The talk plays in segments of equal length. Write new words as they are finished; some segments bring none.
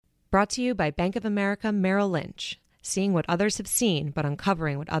Brought to you by Bank of America Merrill Lynch. Seeing what others have seen, but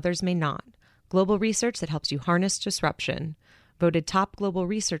uncovering what others may not. Global research that helps you harness disruption. Voted top global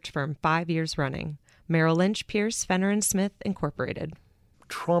research firm 5 years running. Merrill Lynch, Pierce, Fenner & Smith, Incorporated.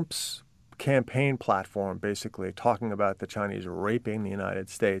 Trump's campaign platform, basically talking about the Chinese raping the United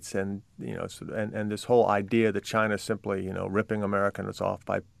States, and and this whole idea that China simply ripping Americans off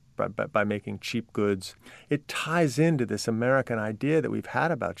by making cheap goods. It ties into this American idea that we've had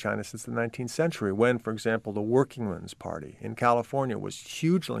about China since the 19th century when, for example, the Workingmen's Party in California was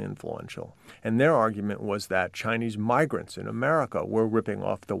hugely influential. And their argument was that Chinese migrants in America were ripping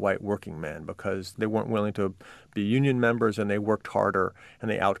off the white working man because they weren't willing to be union members and they worked harder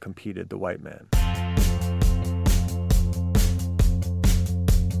and they outcompeted the white man.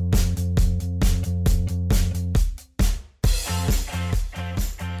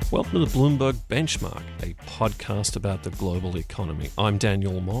 Welcome to the Bloomberg Benchmark, a podcast about the global economy. I'm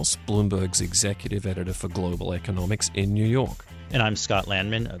Daniel Moss, Bloomberg's executive editor for global economics in New York. And I'm Scott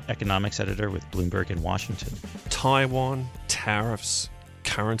Landman, economics editor with Bloomberg in Washington. Taiwan, tariffs,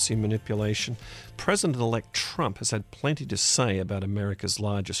 currency manipulation. President-elect Trump has had plenty to say about America's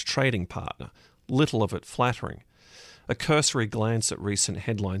largest trading partner, little of it flattering. A cursory glance at recent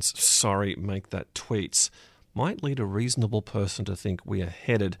headlines, sorry, make that tweets, might lead a reasonable person to think we are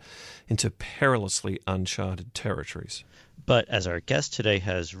headed into perilously uncharted territories. But as our guest today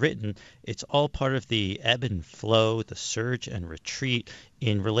has written, it's all part of the ebb and flow, the surge and retreat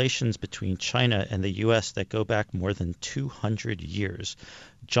in relations between China and the U.S. that go back more than 200 years.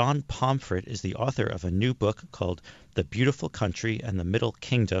 John Pomfret is the author of a new book called The Beautiful Country and the Middle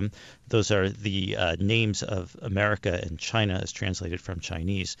Kingdom. Those are the names of America and China as translated from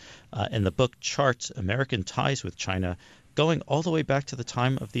Chinese. And the book charts American ties with China going all the way back to the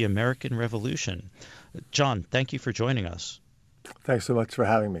time of the American Revolution. John, thank you for joining us. Thanks so much for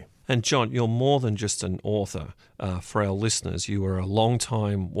having me. And John, you're more than just an author. For our listeners, you were a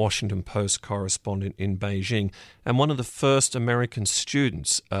longtime Washington Post correspondent in Beijing and one of the first American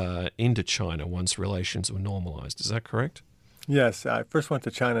students into China once relations were normalized. Is that correct? Yes. I first went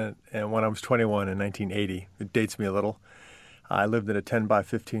to China when I was 21 in 1980. It dates me a little. I lived in a 10 by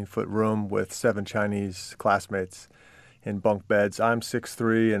 15-foot room with 7 Chinese classmates in bunk beds. I'm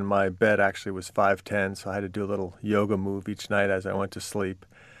 6'3", and my bed actually was 5'10", so I had to do a little yoga move each night as I went to sleep.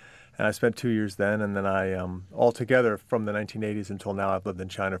 And I spent 2 years then, and then I, altogether from the 1980s until now, I've lived in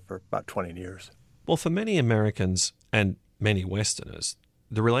China for about 20 years. Well, for many Americans and many Westerners,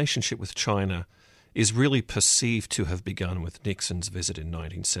 the relationship with China is really perceived to have begun with Nixon's visit in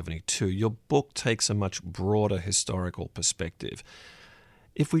 1972. Your book takes a much broader historical perspective.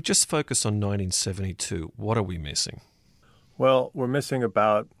 If we just focus on 1972, what are we missing? Well, we're missing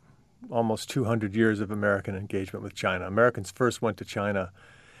about almost 200 years of American engagement with China. Americans first went to China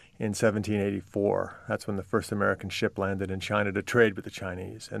in 1784. That's when the first American ship landed in China to trade with the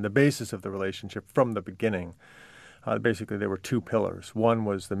Chinese. And the basis of the relationship from the beginning, basically there were 2 pillars. One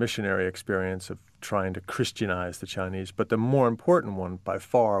was the missionary experience of trying to Christianize the Chinese, but the more important one by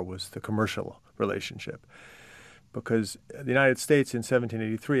far was the commercial relationship. Because the United States in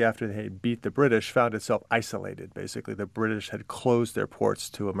 1783, after they beat the British, found itself isolated. Basically, the British had closed their ports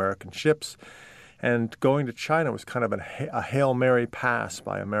to American ships, and going to China was kind of a Hail Mary pass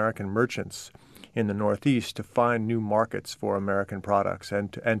by American merchants in the Northeast to find new markets for American products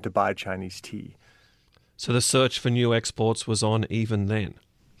and to buy Chinese tea. So the search for new exports was on even then?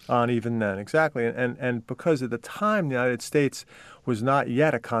 On even then, exactly. And because at the time the United States was not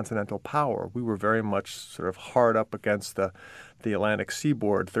yet a continental power, we were very much sort of hard up against the Atlantic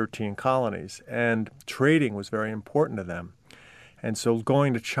seaboard, 13 colonies, and trading was very important to them. And so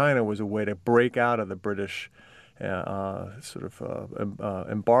going to China was a way to break out of the British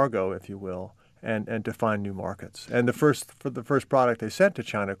embargo, if you will, and to find new markets. And the first product they sent to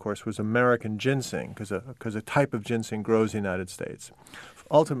China, of course, was American ginseng, because a type of ginseng grows in the United States.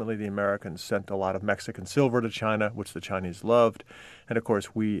 Ultimately, the Americans sent a lot of Mexican silver to China, which the Chinese loved. And, of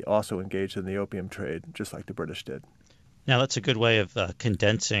course, we also engaged in the opium trade, just like the British did. Now, that's a good way of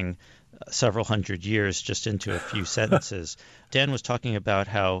condensing several hundred years just into a few sentences. Dan was talking about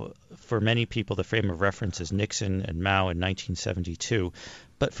how, for many people, the frame of reference is Nixon and Mao in 1972.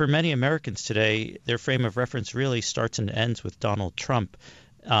 But for many Americans today, their frame of reference really starts and ends with Donald Trump.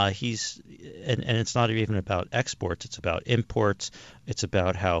 And it's not even about exports. It's about imports. It's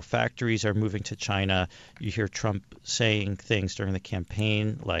about how factories are moving to China. You hear Trump saying things during the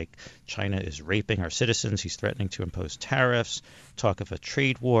campaign like China is raping our citizens. He's threatening to impose tariffs, talk of a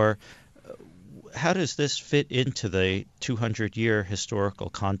trade war. How does this fit into the 200-year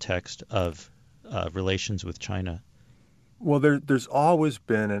historical context of relations with China? Well, there's always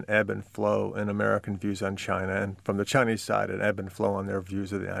been an ebb and flow in American views on China, and from the Chinese side, an ebb and flow on their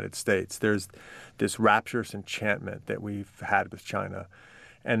views of the United States. There's this rapturous enchantment that we've had with China,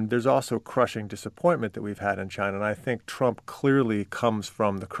 and there's also crushing disappointment that we've had in China. And I think Trump clearly comes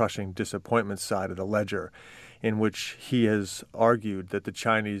from the crushing disappointment side of the ledger, in which he has argued that the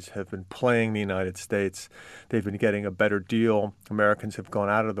Chinese have been playing the United States. They've been getting a better deal. Americans have gone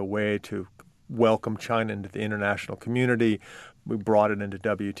out of the way to welcome China into the international community. We brought it into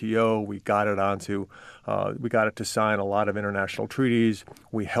WTO. We got it to sign a lot of international treaties.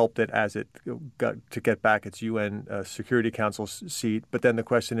 We helped it as it got to get back its UN Security Council seat. But then the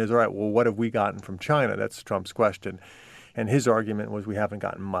question is, all right, well, what have we gotten from China? That's Trump's question. And his argument was we haven't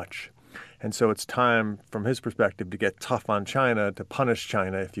gotten much. And so it's time, from his perspective, to get tough on China, to punish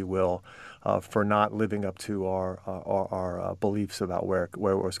China, if you will, for not living up to our beliefs about where it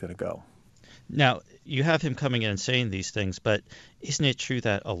was going to go. Now, you have him coming in and saying these things, but isn't it true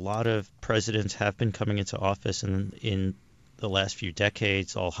that a lot of presidents have been coming into office in the last few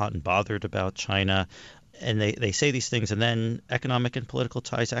decades, all hot and bothered about China, and they say these things, and then economic and political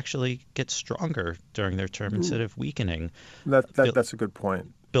ties actually get stronger during their term instead of weakening? That's a good point.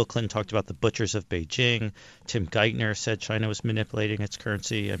 Bill Clinton talked about the butchers of Beijing. Tim Geithner said China was manipulating its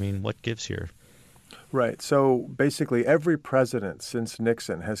currency. I mean, what gives here? Right. So basically every president since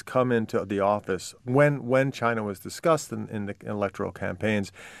Nixon has come into the office when China was discussed in the electoral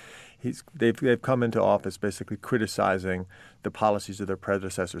campaigns. They've come into office basically criticizing the policies of their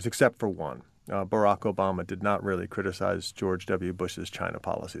predecessors, except for one. Barack Obama did not really criticize George W. Bush's China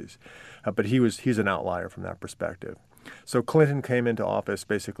policies, but he's an outlier from that perspective. So Clinton came into office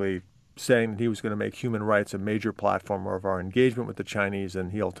basically saying that he was going to make human rights a major platform of our engagement with the Chinese,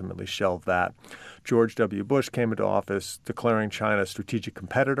 and he ultimately shelved that. George W. Bush came into office declaring China a strategic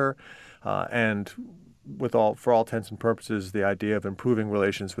competitor, and for all intents and purposes, the idea of improving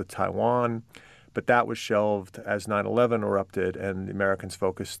relations with Taiwan. But that was shelved as 9/11 erupted, and the Americans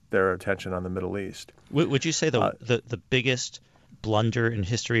focused their attention on the Middle East. Would you say the biggest blunder in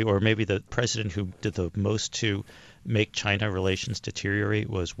history, or maybe the president who did the most to make China relations deteriorate,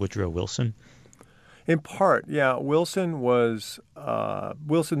 was Woodrow Wilson? In part, yeah. Wilson's,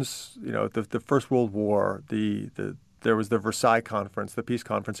 the First World War, there was the Versailles Conference, the peace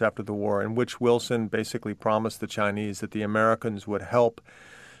conference after the war, in which Wilson basically promised the Chinese that the Americans would help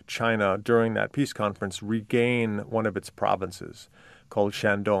China during that peace conference regain one of its provinces called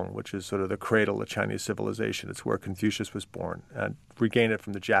Shandong, which is sort of the cradle of Chinese civilization. It's where Confucius was born, and regain it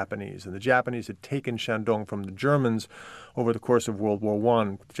from the Japanese. And the Japanese had taken Shandong from the Germans over the course of World War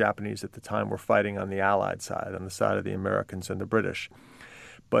I. The Japanese at the time were fighting on the Allied side, on the side of the Americans and the British.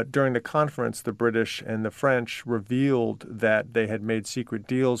 But during the conference, the British and the French revealed that they had made secret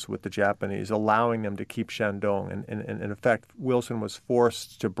deals with the Japanese, allowing them to keep Shandong. And in effect, Wilson was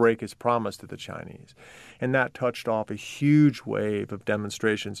forced to break his promise to the Chinese. And that touched off a huge wave of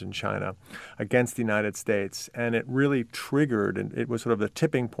demonstrations in China against the United States. And it really triggered, and it was sort of the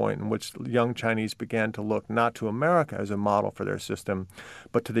tipping point in which young Chinese began to look not to America as a model for their system,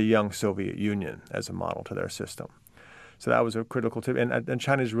 but to the young Soviet Union as a model to their system. So that was a critical tip. And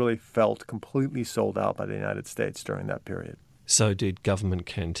China's really felt completely sold out by the United States during that period. So did government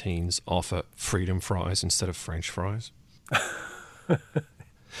canteens offer freedom fries instead of French fries?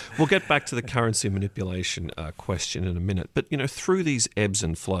 We'll get back to the currency manipulation question in a minute. But, through these ebbs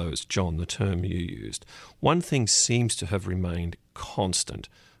and flows, John, the term you used, one thing seems to have remained constant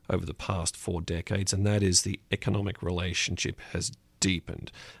over the past 4 decades, and that is the economic relationship has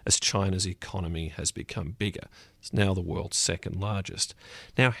deepened as China's economy has become bigger. It's now the world's second largest.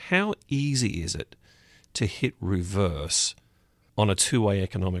 Now, how easy is it to hit reverse on a two-way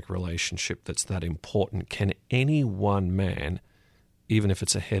economic relationship that's that important? Can any one man, even if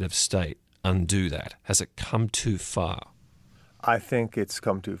it's a head of state, undo that? Has it come too far? I think it's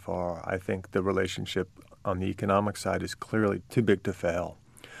come too far. I think the relationship on the economic side is clearly too big to fail.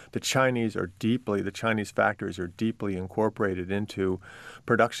 The Chinese factories are deeply incorporated into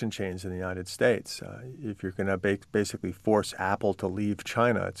production chains in the United States. If you're going to basically force Apple to leave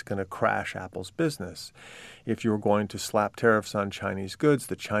China, it's going to crash Apple's business. If you're going to slap tariffs on Chinese goods,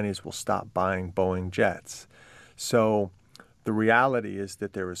 the Chinese will stop buying Boeing jets. So the reality is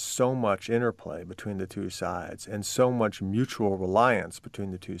that there is so much interplay between the two sides and so much mutual reliance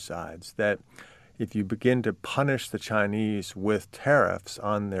between the two sides that if you begin to punish the Chinese with tariffs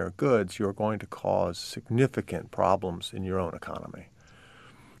on their goods, you're going to cause significant problems in your own economy.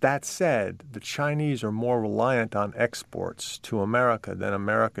 That said, the Chinese are more reliant on exports to America than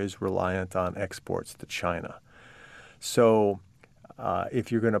America is reliant on exports to China. So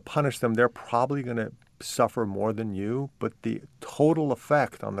if you're going to punish them, they're probably going to suffer more than you, but the total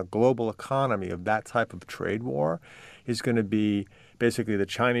effect on the global economy of that type of trade war is going to be basically the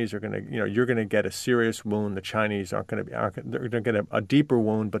Chinese are going to, you're going to get a serious wound. The Chinese they're going to get a deeper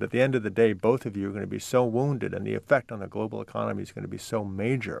wound, but at the end of the day, both of you are going to be so wounded, and the effect on the global economy is going to be so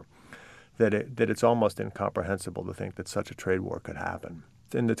major that it's almost incomprehensible to think that such a trade war could happen.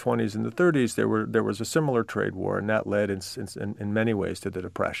 In the 20s and the 30s, there was a similar trade war, and that led in many ways to the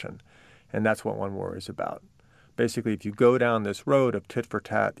Depression. And that's what one worries about. Basically, if you go down this road of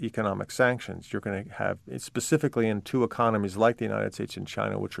tit-for-tat economic sanctions, you're going to have, specifically in two economies like the United States and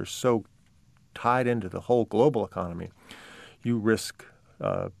China, which are so tied into the whole global economy, you risk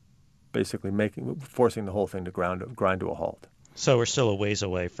basically forcing the whole thing to grind to a halt. So we're still a ways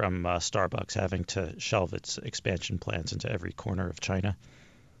away from Starbucks having to shelve its expansion plans into every corner of China.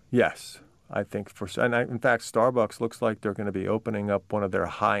 Yes, I think in fact, Starbucks looks like they're going to be opening up one of their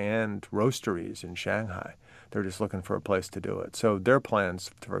high-end roasteries in Shanghai. They're just looking for a place to do it. So their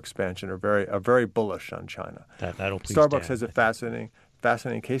plans for expansion are very bullish on China. That'll please Starbucks Dan, has a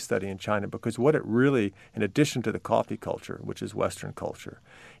fascinating case study in China, because what it really, in addition to the coffee culture, which is Western culture,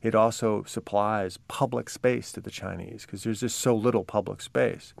 it also supplies public space to the Chinese, because there's just so little public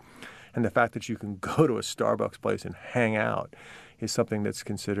space. And the fact that you can go to a Starbucks place and hang out is something that's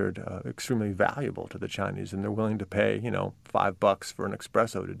considered extremely valuable to the Chinese, and they're willing to pay, $5 for an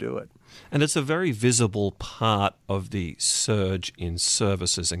espresso to do it. And it's a very visible part of the surge in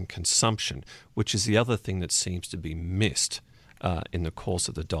services and consumption, which is the other thing that seems to be missed in the course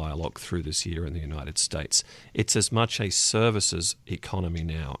of the dialogue through this year in the United States. It's as much a services economy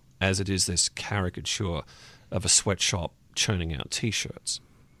now as it is this caricature of a sweatshop churning out T-shirts.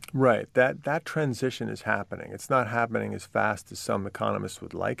 Right. That transition is happening. It's not happening as fast as some economists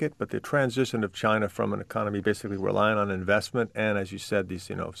would like it, but the transition of China from an economy basically relying on investment and, as you said,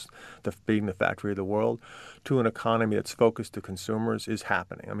 being the factory of the world, to an economy that's focused to consumers is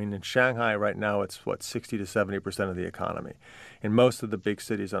happening. I mean, in Shanghai right now, it's 60 to 70% of the economy. In most of the big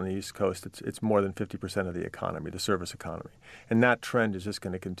cities on the East Coast, it's more than 50% of the economy, the service economy. And that trend is just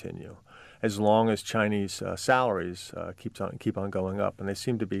going to continue as long as Chinese salaries keep on going up. And they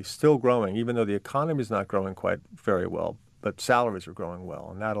seem to be still growing, even though the economy is not growing quite very well. But salaries are growing well,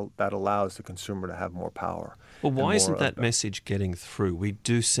 and that allows the consumer to have more power. Well, why isn't that message getting through? We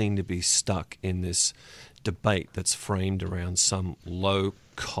do seem to be stuck in this debate that's framed around some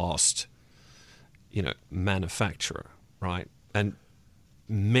low-cost, manufacturer, right? And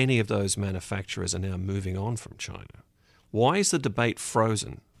many of those manufacturers are now moving on from China. Why is the debate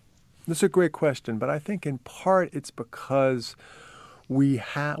frozen? That's a great question, but I think in part it's because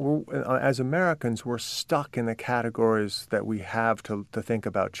as Americans, we're stuck in the categories that we have to think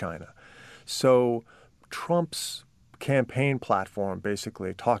about China. So Trump's campaign platform,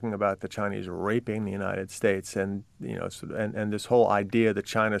 basically talking about the Chinese raping the United States, and and this whole idea that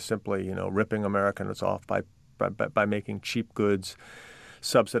China is simply ripping Americans off by making cheap goods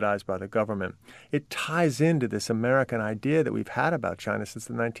subsidized by the government. It ties into this American idea that we've had about China since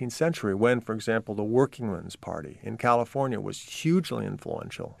the 19th century when, for example, the Workingmen's Party in California was hugely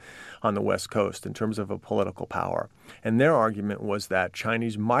influential on the West Coast in terms of a political power. And their argument was that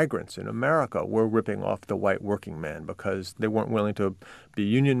Chinese migrants in America were ripping off the white working man because they weren't willing to be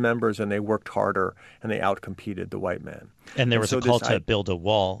union members and they worked harder and they outcompeted the white man. And there was a call to build a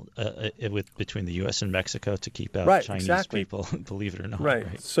wall between the U.S. and Mexico to keep out Chinese people, believe it or not.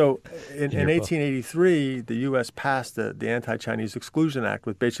 Right. So in 1883, the U.S. passed the Anti-Chinese Exclusion Act,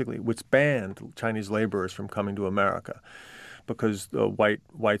 which banned Chinese laborers from coming to America because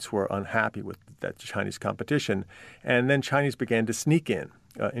whites were unhappy with that Chinese competition. And then Chinese began to sneak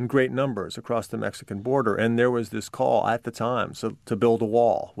in great numbers across the Mexican border. And there was this call at the time to build a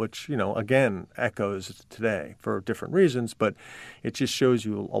wall, which, again, echoes today for different reasons, but it just shows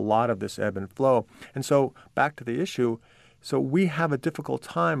you a lot of this ebb and flow. And so back to the issue, so we have a difficult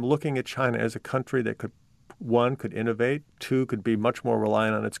time looking at China as a country that could innovate, two, could be much more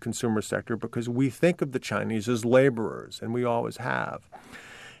reliant on its consumer sector because we think of the Chinese as laborers, and we always have.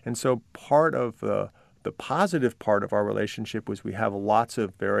 And so part of the positive part of our relationship was we have lots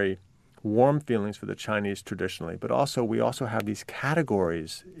of very warm feelings for the Chinese traditionally, but we also have these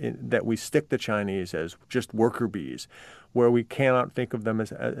categories that we stick the Chinese as just worker bees, where we cannot think of them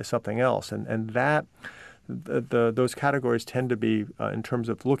as something else. And that those categories tend to be, in terms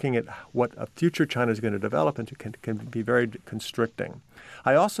of looking at what a future China is going to develop into, can be very constricting.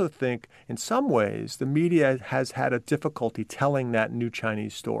 I also think, in some ways, the media has had a difficulty telling that new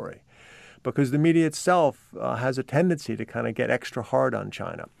Chinese story because the media itself has a tendency to kind of get extra hard on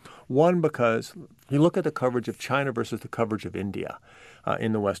China. One, because you look at the coverage of China versus the coverage of India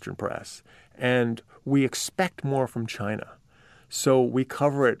in the Western press, and we expect more from China. So we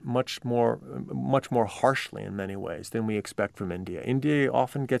cover it much more harshly in many ways than we expect from India. India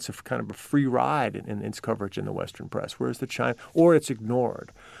often gets a kind of a free ride in its coverage in the Western press, or it's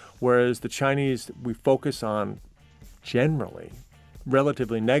ignored. Whereas the Chinese, we focus on generally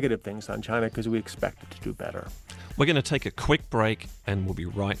relatively negative things on China because we expect it to do better. We're going to take a quick break and we'll be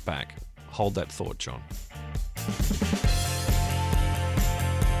right back. Hold that thought, John.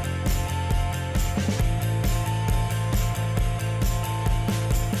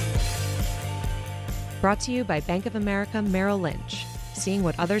 Brought to you by Bank of America Merrill Lynch. Seeing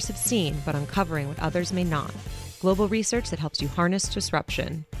what others have seen, but uncovering what others may not. Global research that helps you harness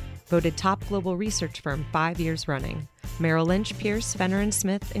disruption. Voted top global research firm 5 years running. Merrill Lynch, Pierce, Fenner &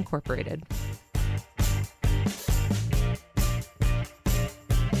 Smith, Incorporated.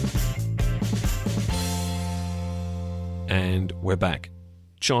 And we're back.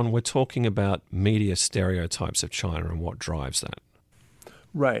 John, we're talking about media stereotypes of China and what drives that.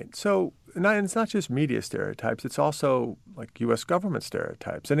 Right. So it's not just media stereotypes. It's also like U.S. government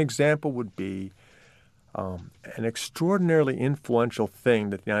stereotypes. An example would be an extraordinarily influential thing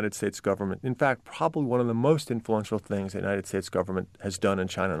that the United States government, in fact, probably one of the most influential things the United States government has done in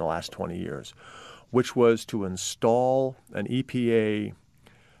China in the last 20 years, which was to install an EPA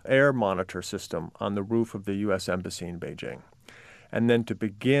air monitor system on the roof of the U.S. Embassy in Beijing, and then to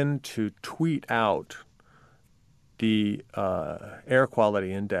begin to tweet out the air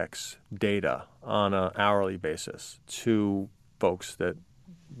quality index data on an hourly basis to folks that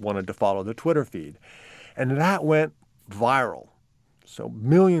wanted to follow the Twitter feed. And that went viral. So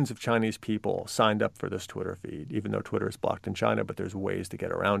millions of Chinese people signed up for this Twitter feed, even though Twitter is blocked in China, but there's ways to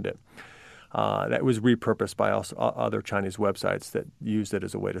get around it. That was repurposed by also other Chinese websites that used it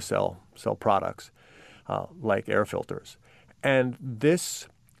as a way to sell products like air filters. And this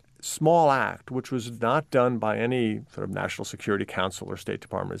small act, which was not done by any sort of national security council or State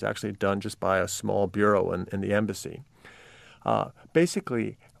Department, is actually done just by a small bureau in the embassy,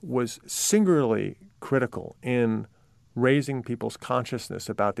 basically was singularly critical in raising people's consciousness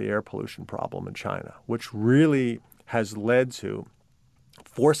about the air pollution problem in China, which really has led to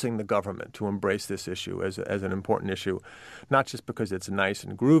forcing the government to embrace this issue as an important issue, not just because it's nice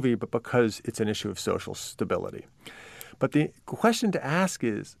and groovy, but because it's an issue of social stability. But the question to ask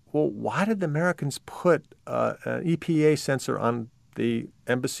is, well, why did the Americans put an EPA sensor on the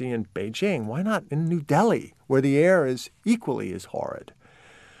embassy in Beijing? Why not in New Delhi, where the air is equally as horrid?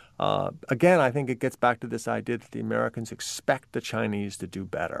 Again, I think it gets back to this idea that the Americans expect the Chinese to do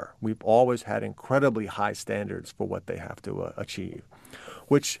better. We've always had incredibly high standards for what they have to achieve,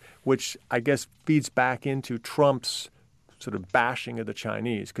 which I guess feeds back into Trump's sort of bashing of the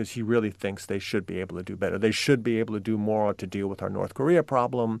Chinese, because he really thinks they should be able to do better. They should be able to do more to deal with our North Korea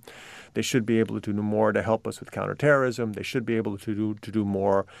problem. They should be able to do more to help us with counterterrorism. They should be able to do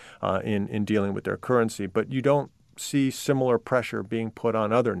more in dealing with their currency. But you don't see similar pressure being put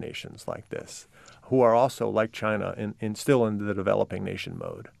on other nations like this, who are also, like China, still in the developing nation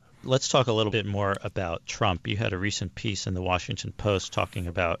mode. Let's talk a little bit more about Trump. You had a recent piece in the Washington Post talking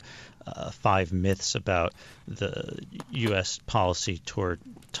about 5 myths about the U.S. policy toward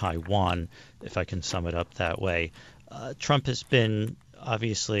Taiwan, if I can sum it up that way. Trump has been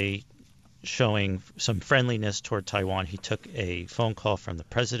obviously showing some friendliness toward Taiwan. He took a phone call from the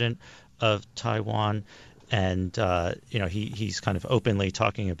president of Taiwan, and he's kind of openly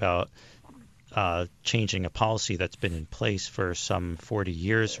talking about changing a policy that's been in place for some 40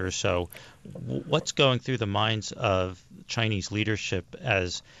 years or so. What's going through the minds of Chinese leadership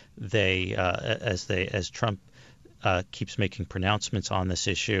as Trump keeps making pronouncements on this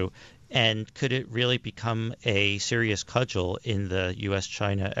issue? And could it really become a serious cudgel in the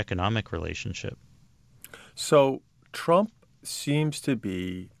U.S.-China economic relationship? So Trump seems to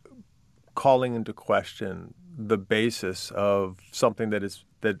be calling into question the basis of something that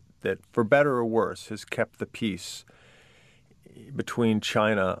for better or worse has kept the peace between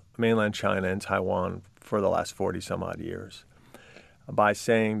China, mainland China, and Taiwan for the last 40 some odd years, by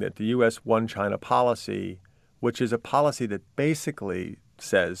saying that the U.S. one China policy, which is a policy that basically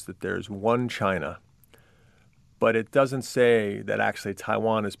says that there's one China, but it doesn't say that actually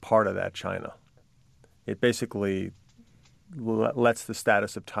Taiwan is part of that China. It basically lets the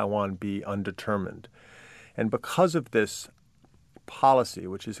status of Taiwan be undetermined. And because of this policy,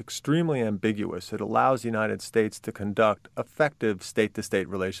 which is extremely ambiguous, it allows the United States to conduct effective state-to-state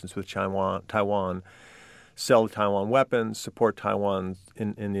relations with Taiwan sell Taiwan weapons, support Taiwan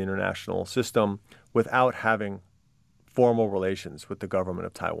in the international system without having formal relations with the government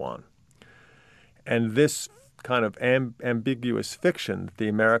of Taiwan. And this kind of ambiguous fiction that the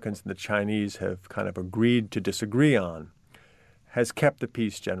Americans and the Chinese have kind of agreed to disagree on has kept the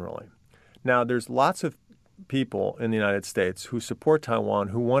peace generally. Now, there's lots of people in the United States who support Taiwan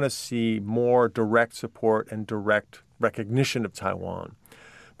who want to see more direct support and direct recognition of Taiwan,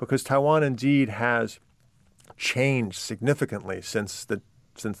 because Taiwan indeed has changed significantly since the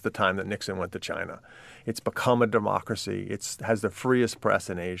time that Nixon went to China. It's become a democracy. It has the freest press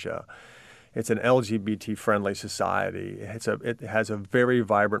in Asia. It's an LGBT-friendly society. It has a very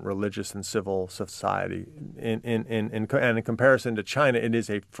vibrant religious and civil society. And in comparison to China, it is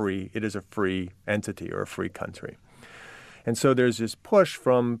a free entity or a free country. And so there's this push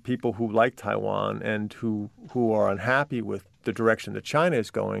from people who like Taiwan and who are unhappy with the direction that China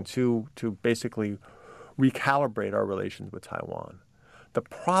is going to basically recalibrate our relations with Taiwan. The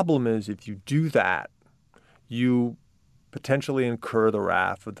problem is if you do that, you potentially incur the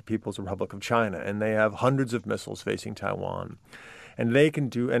wrath of the People's Republic of China, and they have hundreds of missiles facing Taiwan. And they can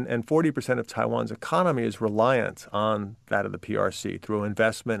do, and 40% of Taiwan's economy is reliant on that of the PRC through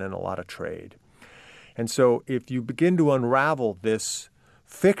investment and a lot of trade. And so if you begin to unravel this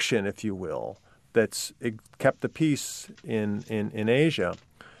fiction, if you will, that's kept the peace in Asia,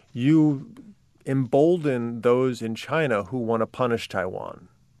 you embolden those in China who want to punish Taiwan,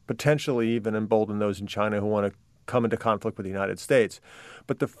 potentially even embolden those in China who want to come into conflict with the United States.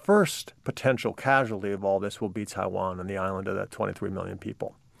 But the first potential casualty of all this will be Taiwan and the island of that 23 million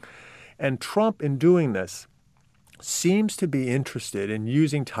people. And Trump, in doing this, seems to be interested in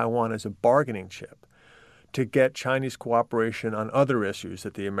using Taiwan as a bargaining chip to get Chinese cooperation on other issues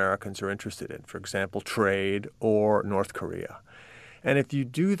that the Americans are interested in, for example, trade or North Korea. And if you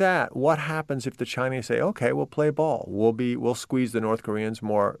do that, what happens if the Chinese say, okay, we'll play ball, we'll squeeze the North Koreans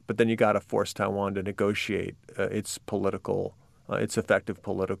more, but then you got to force Taiwan to negotiate its effective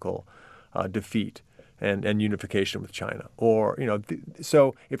political defeat and unification with China. Or,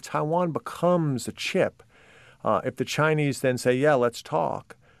 so if Taiwan becomes a chip, if the Chinese then say, yeah, let's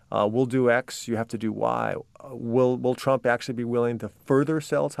talk, we'll do X, you have to do Y. Will Trump actually be willing to further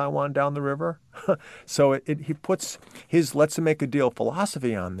sell Taiwan down the river? So he puts his let's make a deal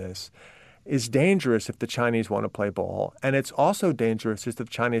philosophy on this is dangerous if the Chinese want to play ball. And it's also dangerous if the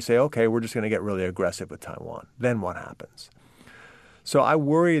Chinese say, okay, we're just going to get really aggressive with Taiwan. Then what happens? So I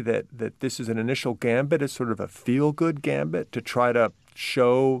worry that this is an initial gambit. It's sort of a feel-good gambit to try to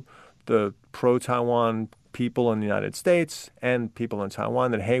show the pro-Taiwan people in the United States and people in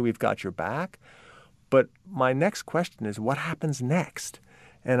Taiwan that, hey, we've got your back. But my next question is, what happens next?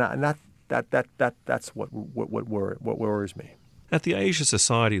 And that's what worries me. At the Asia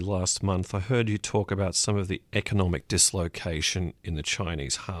Society last month, I heard you talk about some of the economic dislocation in the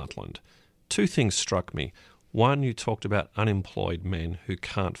Chinese heartland. Two things struck me. One, you talked about unemployed men who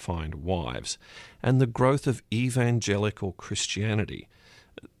can't find wives, and the growth of evangelical Christianity.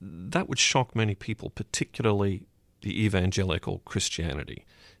 That would shock many people, particularly the evangelical Christianity.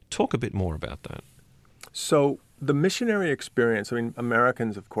 Talk a bit more about that. So the missionary experience,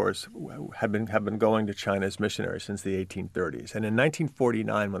 Americans, of course, have been going to China as missionaries since the 1830s. And in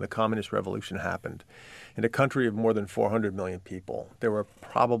 1949, when the Communist Revolution happened, in a country of more than 400 million people, there were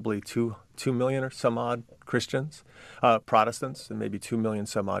probably 2 million or some odd Christians, Protestants, and maybe 2 million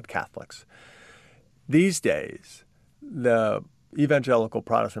some odd Catholics. These days, the evangelical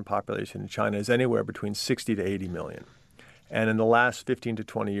Protestant population in China is anywhere between 60 to 80 million. And in the last 15 to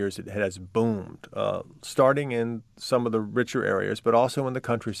 20 years, it has boomed, starting in some of the richer areas, but also in the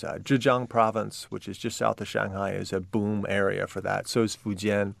countryside. Zhejiang province, which is just south of Shanghai, is a boom area for that. So is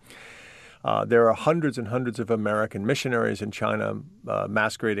Fujian. There are hundreds and hundreds of American missionaries in China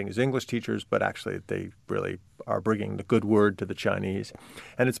masquerading as English teachers, but actually they really are bringing the good word to the Chinese.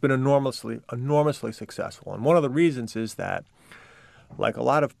 And it's been enormously successful. And one of the reasons is that, like a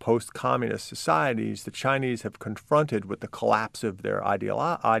lot of post-communist societies, the Chinese have confronted with the collapse of their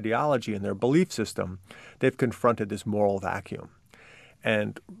ideology and their belief system, they've confronted this moral vacuum.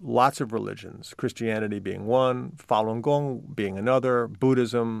 And lots of religions, Christianity being one, Falun Gong being another,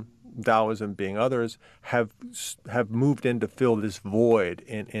 Buddhism, Taoism being others, have moved in to fill this void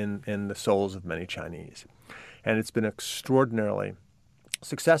in the souls of many Chinese. And it's been extraordinarily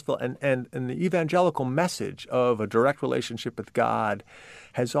successful. And the evangelical message of a direct relationship with God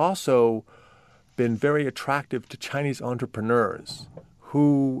has also been very attractive to Chinese entrepreneurs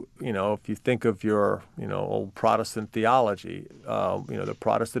who, if you think of your, old Protestant theology, the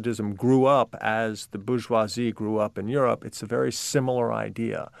Protestantism grew up as the bourgeoisie grew up in Europe. It's a very similar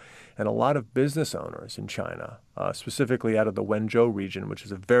idea. And a lot of business owners in China, specifically out of the Wenzhou region, which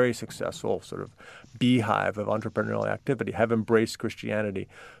is a very successful sort of beehive of entrepreneurial activity, have embraced Christianity,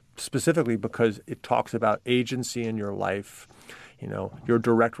 specifically because it talks about agency in your life, your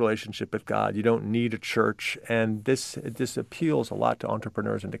direct relationship with God. You don't need a church. And this appeals a lot to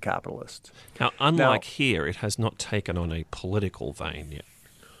entrepreneurs and to capitalists. Now, unlike here, it has not taken on a political vein yet.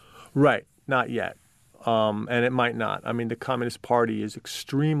 Right. Not yet. And it might not. I mean, the Communist Party is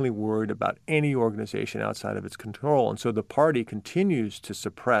extremely worried about any organization outside of its control. And so the party continues to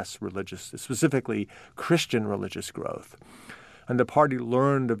suppress religious, specifically Christian religious growth. And the party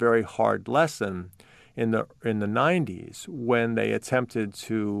learned a very hard lesson in the 90s when they attempted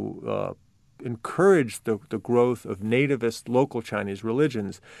to encourage the growth of nativist local Chinese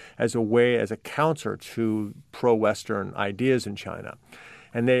religions as a counter to pro-Western ideas in China.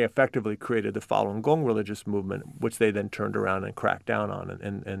 And they effectively created the Falun Gong religious movement, which they then turned around and cracked down on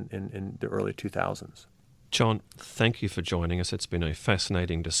in the early 2000s. John, thank you for joining us. It's been a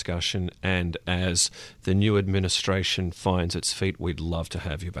fascinating discussion. And as the new administration finds its feet, we'd love to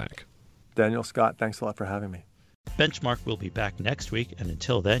have you back. Daniel, Scott, thanks a lot for having me. Benchmark will be back next week, and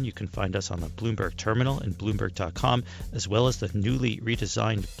until then, you can find us on the Bloomberg Terminal and Bloomberg.com, as well as the newly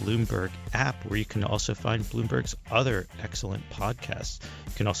redesigned Bloomberg app, where you can also find Bloomberg's other excellent podcasts.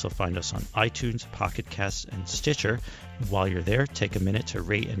 You can also find us on iTunes, Pocket Casts, and Stitcher. While you're there, take a minute to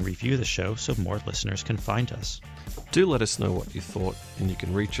rate and review the show so more listeners can find us. Do let us know what you thought, and you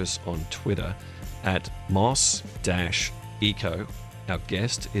can reach us on Twitter at Moss-Eco. Our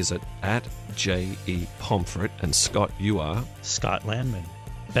guest is at J.E. Pomfret, and Scott, you are? Scott Landman.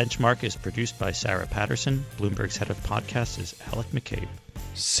 Benchmark is produced by Sarah Patterson. Bloomberg's head of podcasts is Alec McCabe.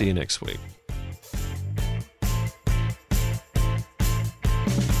 See you next week.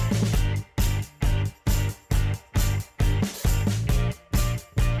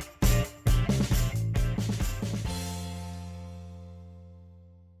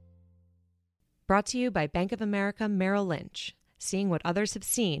 Brought to you by Bank of America Merrill Lynch. Seeing what others have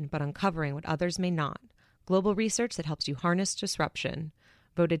seen, but uncovering what others may not. Global research that helps you harness disruption.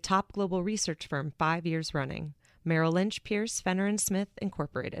 Voted top global research firm 5 years running. Merrill Lynch, Pierce, Fenner & Smith,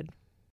 Incorporated.